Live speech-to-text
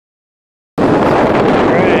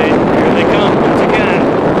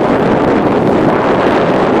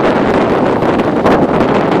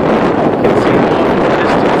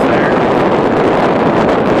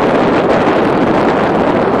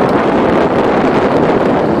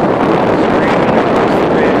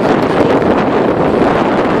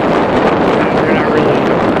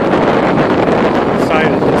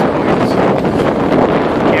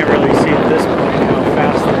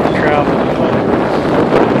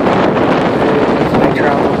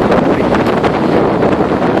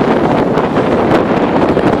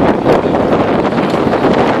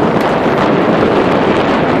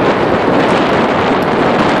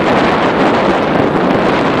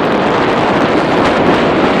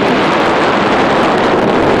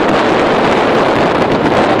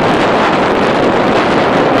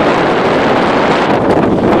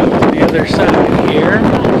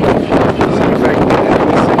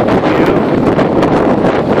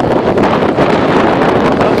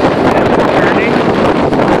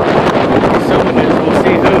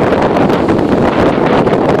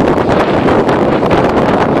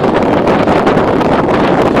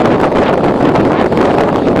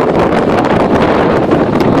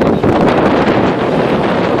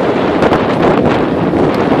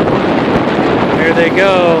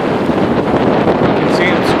go. You can see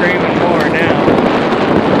them screaming more now.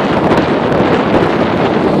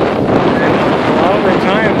 And over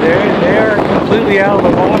time, they are completely out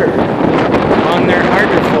of the water on their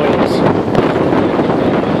hydrofoils.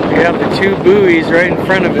 We have the two buoys right in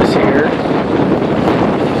front of us here.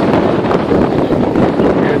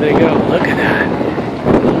 There they go. Look at that.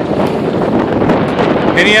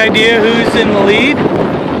 Any idea who's in the lead?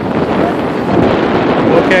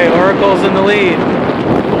 Okay, Oracle's in the lead.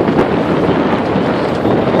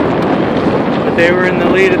 But they were in the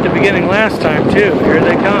lead at the beginning last time too. Here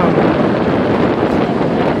they come.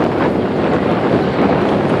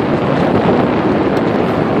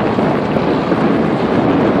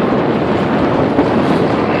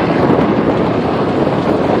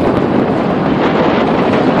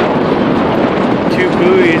 Two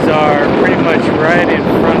buoys are pretty much right in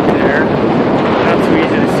front there. Not so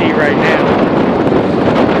easy to see right now.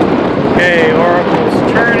 Okay,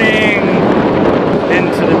 Oracle's turning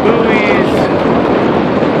into the buoys.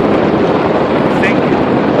 I think.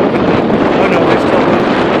 Oh no, they're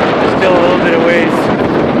still a little bit of ways.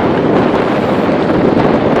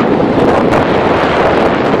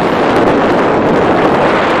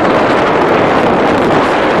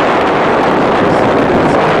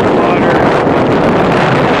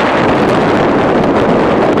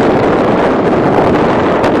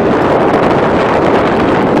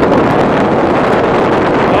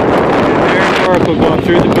 Going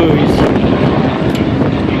through the buoys.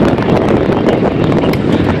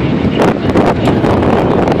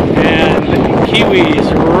 And Kiwi's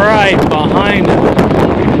right behind him.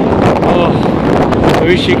 Oh, I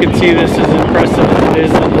wish you could see this as impressive as it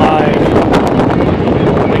is live.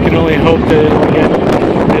 I can only hope that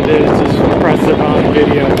it is as impressive on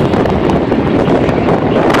video.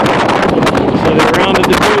 So they rounded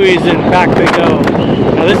the buoys and back they go.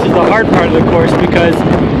 Now this is the hard part of the course because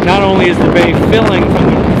not only is the bay filling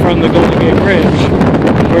from the Golden Gate Bridge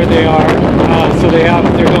where they are, so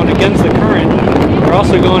they're going against the current. They're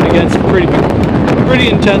also going against pretty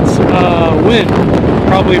intense wind,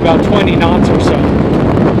 probably about 20 knots or so.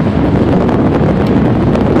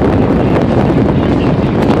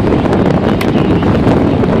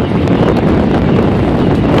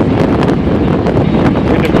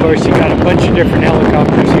 And of course you got a bunch of different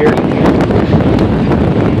helicopters here.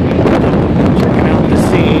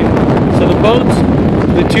 So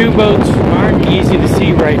the two boats aren't easy to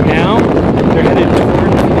see right now. They're headed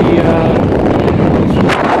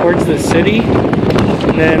towards the city,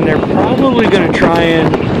 and then they're probably going to try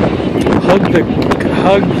and hug the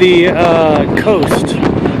coast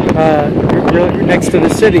next to the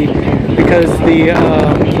city because the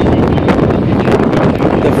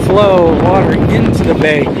flow of water into the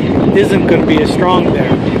bay isn't going to be as strong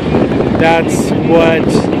there. That's what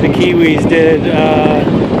the Kiwis did.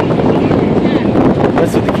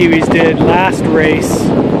 That's what the Kiwis did last race.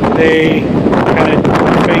 They kind of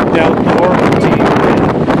faked out the Oracle team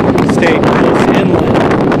and stayed close inland,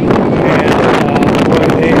 and boy,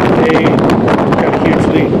 they got a huge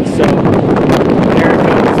lead. So there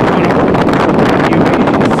goes one of the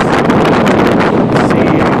Kiwis.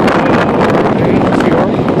 See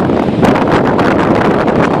Oracle.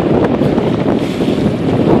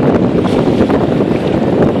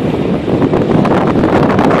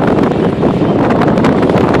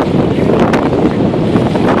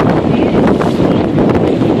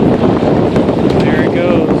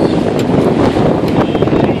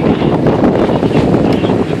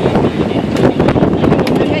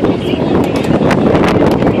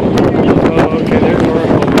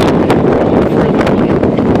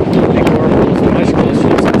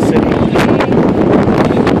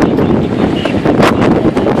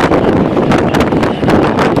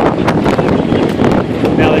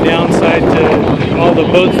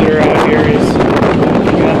 Boats that are out here is